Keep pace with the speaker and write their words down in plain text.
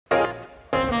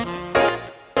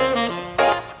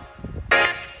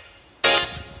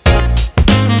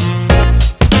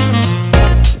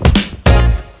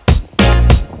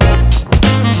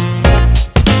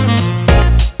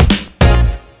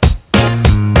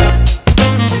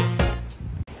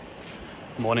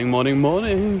Morning, morning,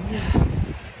 morning.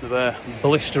 Another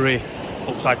blistery,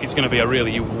 looks like it's going to be a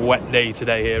really wet day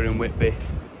today here in Whitby.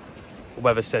 The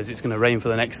weather says it's going to rain for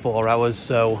the next 4 hours,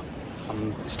 so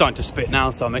I'm starting to spit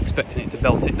now, so I'm expecting it to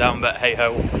belt it down, but hey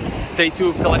ho. Day 2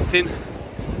 of collecting.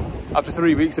 After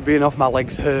 3 weeks of being off, my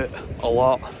legs hurt a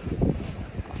lot.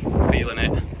 I'm feeling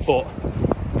it, but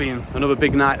being another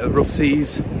big night of rough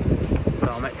seas, so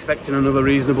I'm expecting another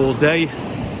reasonable day.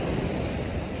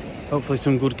 Hopefully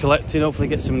some good collecting, hopefully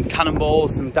get some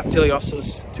cannonballs, some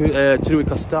Dactyliosaurus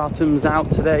tenuicostatums out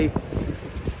today.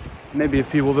 Maybe a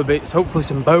few other bits, hopefully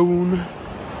some bone.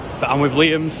 But I'm with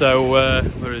Liam, so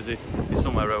where is he? He's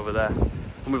somewhere over there.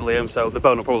 I'm with Liam, so the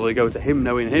bone will probably go to him,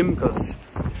 knowing him, because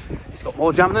he's got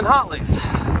more jam than Hartley's.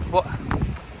 But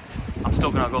I'm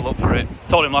still going to go look for it.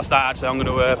 Told him last night, actually, I'm going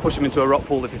to push him into a rock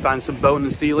pool if he finds some bone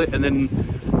and steal it. And then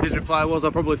his reply was,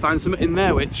 I'll probably find something in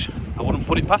there, which I wouldn't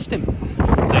put it past him.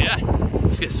 So yeah,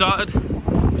 let's get started.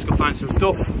 Let's go find some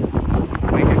stuff.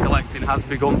 Week of collecting has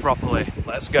begun properly.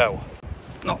 Let's go.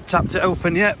 Not tapped it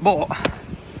open yet, but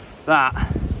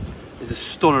that is a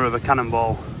stunner of a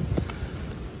cannonball.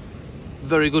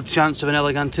 Very good chance of an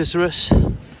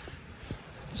Eleganticeros.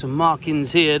 Some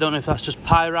markings here, don't know if that's just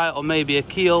pyrite or maybe a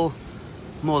keel.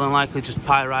 More than likely just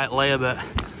pyrite layer, but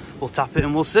we'll tap it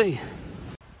and we'll see.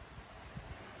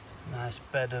 Nice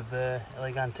bed of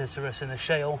Eleganticeros in the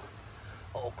shale.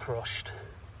 All crushed.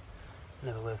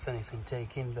 Never worth anything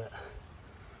taking, but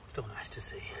still nice to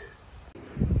see.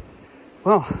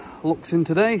 Well, looks in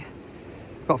today.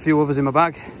 Got a few others in my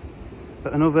bag,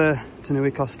 but another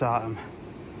tenuicostatum.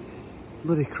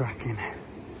 Bloody cracking.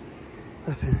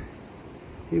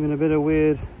 Even a bit of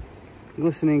weird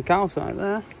glistening calcite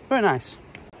there. Very nice.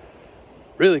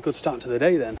 Really good start to the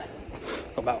day then.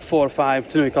 Got about 4 or 5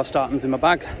 tenuicostatums in my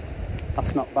bag.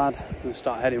 That's not bad. I'm going to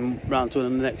start heading round to the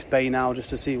next bay now just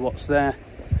to see what's there.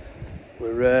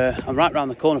 I'm right round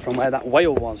the corner from where that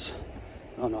whale was.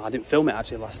 Oh no, I didn't film it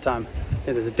actually last time.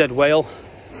 Yeah, there's a dead whale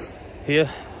here.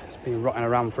 It's been rotting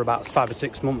around for about 5 or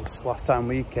 6 months last time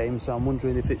we came, so I'm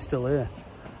wondering if it's still here.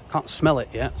 Can't smell it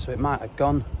yet, so it might have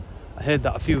gone. I heard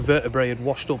that a few vertebrae had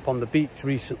washed up on the beach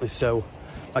recently, so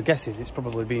my guess is it's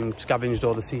probably been scavenged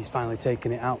or the sea's finally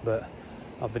taken it out, but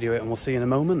I'll video it and we'll see in a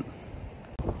moment.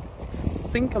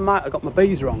 I think I might have got my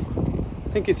bays wrong. I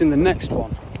think it's in the next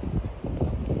one.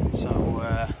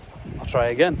 So I'll try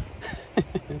again.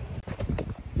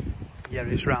 Yeah,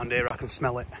 it's round here, I can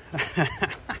smell it.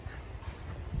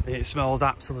 It smells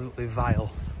absolutely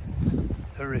vile.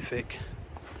 Horrific.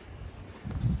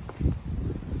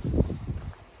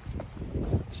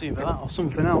 See about that or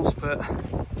something else, but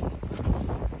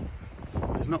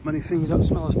there's not many things that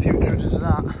smell as putrid as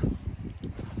that.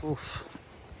 Oof.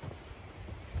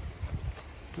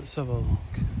 Let's have a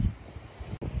look.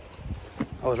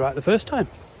 I was right the first time.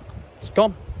 It's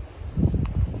gone.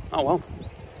 Oh well.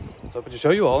 I was hoping to show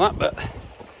you all that, but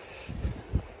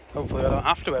hopefully I don't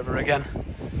have to ever again.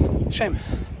 Shame.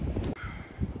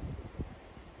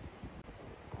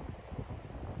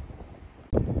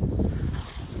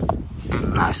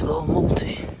 Nice little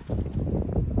multi.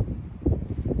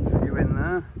 A few in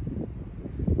there.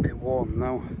 A bit warm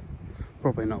though.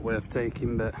 Probably not worth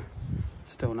taking, but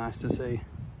still nice to see.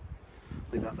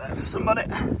 Leave that there for somebody.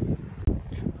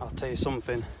 I'll tell you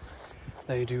something.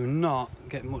 They do not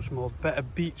get much more better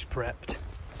beach prepped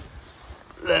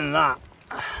than that.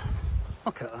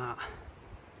 Look at that.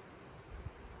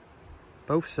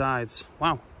 Both sides.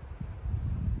 Wow.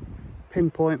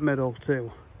 Pinpoint middle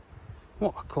too.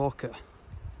 What a corker.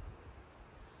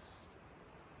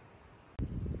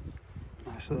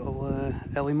 Nice little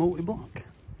Ellie multi-block.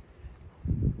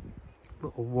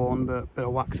 Little worn, but a bit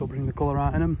of wax will bring the colour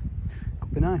out in them.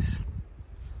 Could be nice.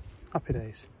 Happy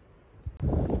days.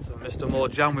 So Mr. More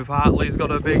Jam with Hartley's got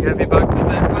a big heavy bag to take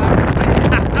back.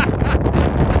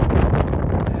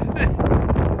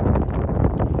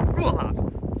 Go lad.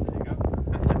 There you go.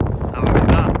 How heavy is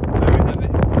that? Very heavy.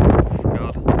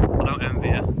 God, I don't envy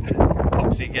you.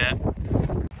 Poxy get.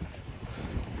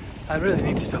 I really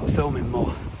need to start filming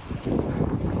more.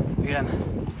 Again,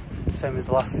 same as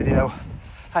the last video.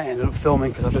 I ended up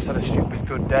filming because I've just had a stupid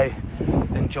good day,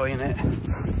 enjoying it.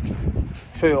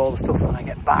 Show you all the stuff when I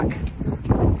get back.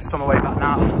 Just on my way back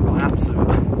now, I've got an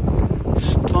absolute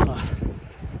stunner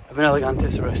of an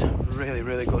Eleganticeros. Really,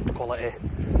 really good quality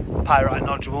pyrite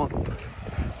nodule,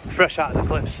 fresh out of the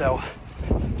cliff, so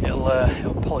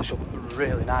it'll polish up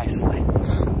really nicely.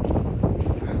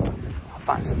 I'll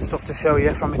find some stuff to show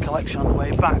you from my collection on the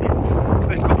way back. It's a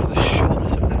bit good for the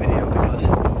shortness of the video because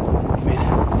I mean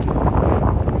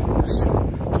it's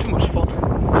too much fun.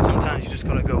 Sometimes you just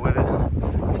gotta go with it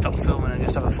and stop filming and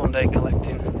just have a fun day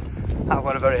collecting. I've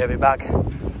got a very heavy bag.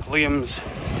 Liam's,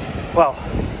 well,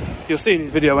 you'll see in his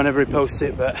video whenever he posts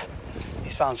it, but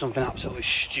he's found something absolutely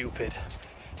stupid.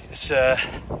 It's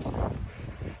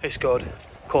good.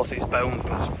 Of course it's bone,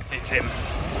 because it's him.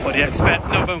 What do you expect?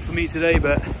 No bone for me today,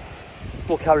 but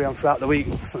we'll carry on throughout the week.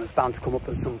 Something's bound to come up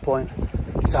at some point.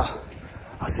 So,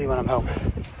 I'll see you when I'm home.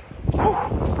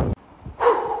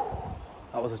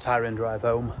 That was a tiring drive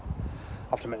home.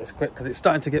 I have to make this quick because it's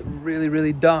starting to get really,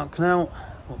 really dark now.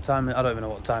 What time? I don't even know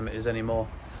what time it is anymore.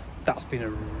 That's been a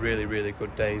really, really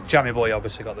good day. Jammy Boy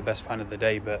obviously got the best find of the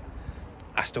day, but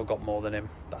I still got more than him.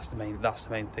 That's the main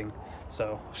thing.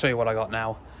 So I'll show you what I got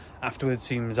now. Afterwards,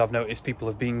 seems I've noticed people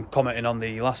have been commenting on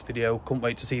the last video. Couldn't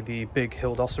wait to see the big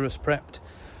Hildoceros prepped.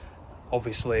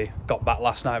 Obviously got back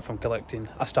last night from collecting.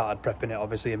 I started prepping it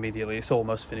obviously immediately. It's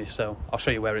almost finished, so I'll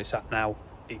show you where it's at now.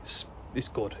 It's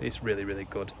good. It's really, really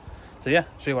good. So yeah,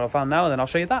 show you what I found now, and then I'll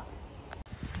show you that.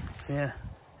 So yeah,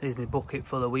 here's my bucket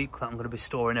for the week that I'm going to be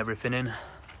storing everything in.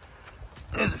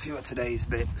 There's a few of today's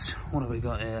bits. What have we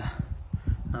got here?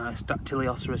 Nice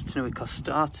Dactylioceras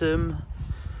tenuicostatum.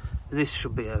 This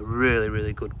should be a really,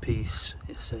 really good piece.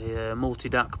 It's a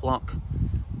multi-DAC block.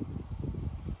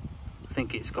 I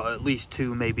think it's got at least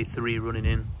 2, maybe 3 running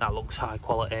in. That looks high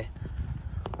quality.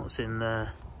 What's in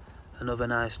there? Another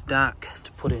nice DAC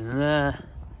to put in there.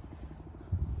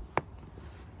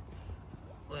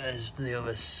 Where's the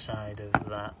other side of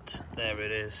that? There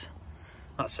it is.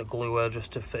 That's a gluer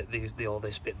just to fit all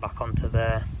this bit back onto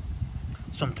there.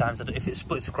 Sometimes if it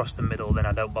splits across the middle, then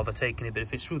I don't bother taking it, but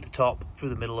if it's through the top, through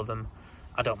the middle of them,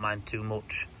 I don't mind too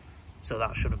much. So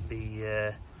that shouldn't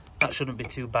be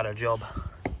too bad a job.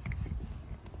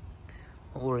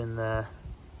 What we're in there,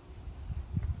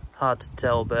 hard to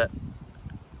tell, but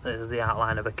there's the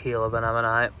outline of a keel of an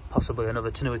ammonite, possibly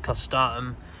another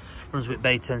tenuicostatum. Brunswick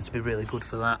Bay tends to be really good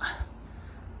for that.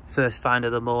 First find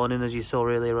of the morning, as you saw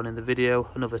earlier on in the video,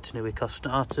 another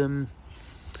tenuicostatum.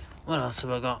 What else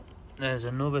have I got? There's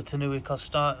another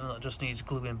tenuicostatum that just needs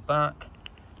gluing back.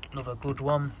 Another good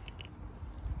one.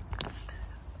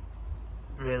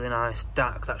 Really nice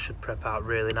DAC, that should prep out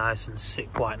really nice and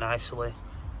sit quite nicely.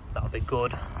 That'll be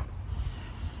good.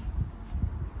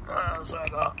 What else have I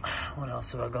got? What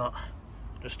else have I got?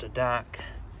 Just a DAC.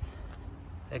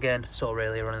 Again, saw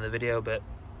earlier on in the video, but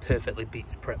perfectly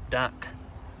beats prep DAC.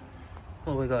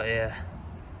 What have we got here?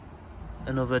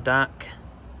 Another DAC.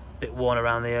 Bit worn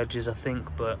around the edges, I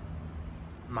think, but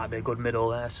might be a good middle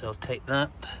there, so I'll take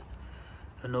that.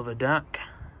 Another DAC.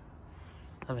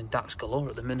 Having DACs galore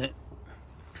at the minute.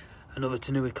 Another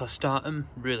tenuicostatum.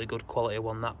 Really good quality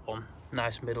one, that one.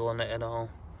 Nice middle on it and all.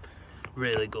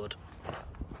 Really good.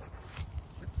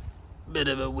 Bit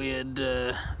of a weird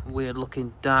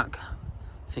looking DAC.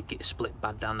 I think it's split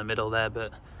bad down the middle there,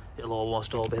 but it'll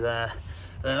almost all be there.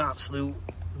 An absolute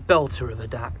belter of a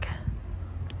DAC.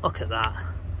 Look at that.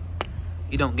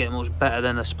 You don't get much better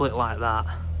than a split like that.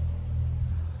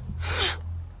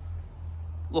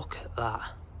 Look at that.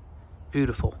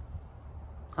 Beautiful.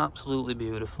 Absolutely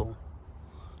beautiful.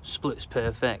 Split's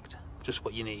perfect. Just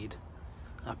what you need.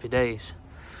 Happy days.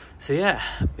 So yeah,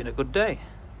 been a good day.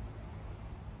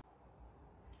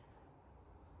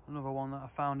 Another one that I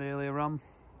found earlier on.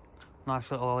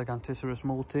 Nice little Eleganticeros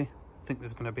multi. I think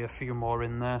there's going to be a few more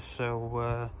in there,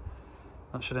 so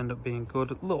that should end up being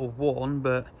good. A little worn,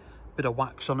 but a bit of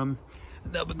wax on them.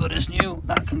 They'll be good as new.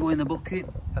 That can go in the bucket.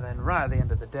 And then right at the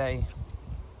end of the day,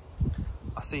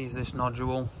 I see this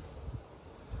nodule.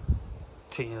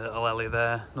 Teeny little ellie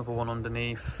there. Another one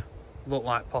underneath. Looked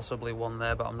like possibly one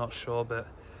there, but I'm not sure. But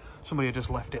somebody just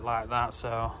left it like that,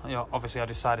 so you know, obviously I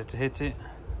decided to hit it.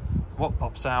 What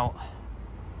pops out?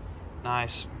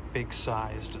 Nice,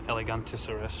 big-sized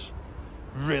Eleganticeros.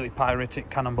 Really pyritic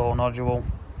cannonball nodule.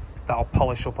 That'll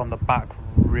polish up on the back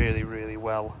really, really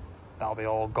well. That'll be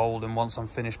all golden once I'm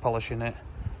finished polishing it.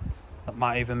 That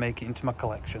might even make it into my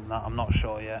collection, that I'm not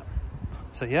sure yet.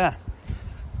 So yeah,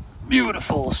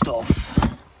 beautiful stuff.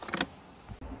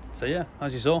 So yeah,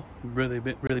 as you saw, really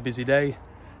busy day.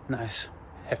 Nice,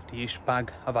 hefty-ish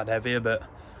bag. I've had heavier, but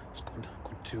it's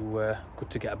good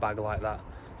to get a bag like that.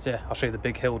 So yeah, I'll show you the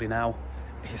big Hildy now.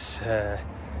 It's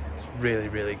really,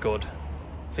 really good.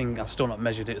 I think I've still not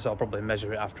measured it, so I'll probably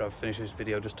measure it after I've finished this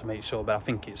video just to make sure, but I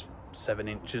think it's 7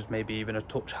 inches, maybe even a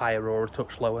touch higher or a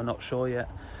touch lower, not sure yet.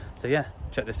 So yeah,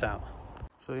 check this out.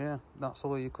 So yeah, that's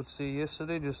all you could see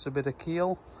yesterday, just a bit of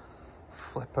keel.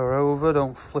 Flip her over,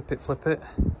 don't flip it.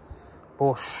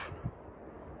 Bush,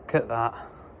 look at that.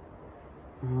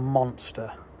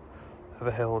 Monster of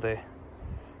a Hildy.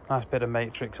 Nice bit of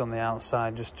matrix on the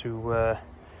outside just to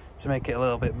make it a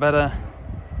little bit better.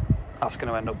 That's going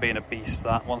to end up being a beast,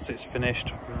 that, once it's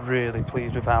finished. Really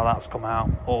pleased with how that's come out.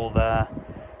 All there,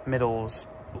 middles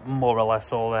more or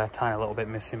less all there, tiny little bit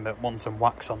missing, but want some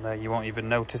wax on there, you won't even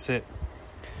notice it.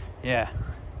 Yeah,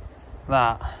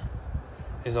 that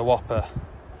is a whopper.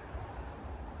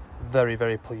 Very,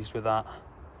 very pleased with that.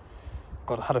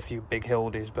 Had a few big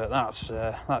hildies, but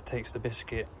that takes the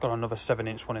biscuit. Got another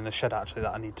 7-inch one in the shed actually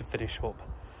that I need to finish up.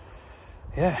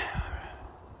 Yeah,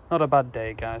 not a bad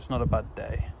day, guys, not a bad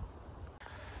day.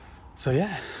 So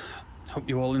yeah, hope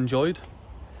you all enjoyed.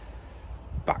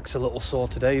 Back's a little sore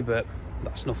today, but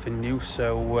that's nothing new.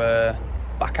 So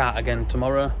back out again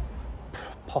tomorrow.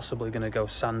 Possibly going to go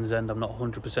Sands End. I'm not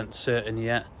 100% certain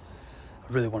yet.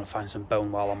 I really want to find some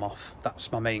bone while I'm off.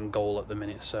 That's my main goal at the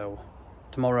minute. So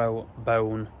tomorrow,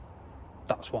 bone,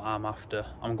 that's what I'm after.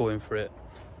 I'm going for it.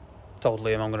 Told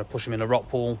Liam I'm going to push him in a rock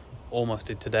pool. Almost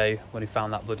did today when he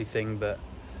found that bloody thing, but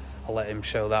I'll let him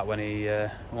show that when he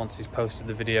once he's posted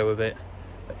the video of it.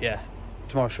 But yeah,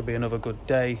 tomorrow should be another good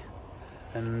day,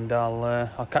 and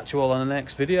I'll catch you all on the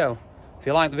next video. If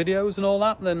you like the videos and all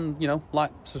that, then, you know,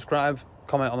 like, subscribe,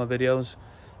 comment on my videos.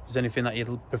 If there's anything that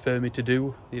you'd prefer me to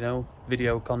do, you know,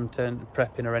 video content,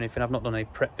 prepping or anything. I've not done any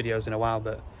prep videos in a while,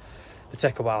 but they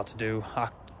take a while to do. I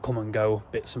come and go,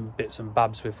 bits and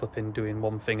babs with flipping doing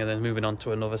one thing and then moving on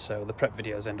to another, so the prep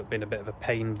videos end up being a bit of a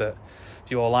pain. But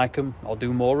if you all like them, I'll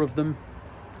do more of them.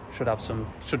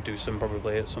 Should do some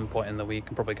probably at some point in the week.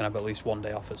 I'm probably gonna have at least one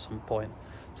day off at some point.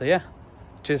 So yeah,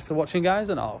 cheers for watching, guys,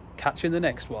 and I'll catch you in the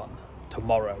next one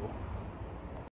tomorrow.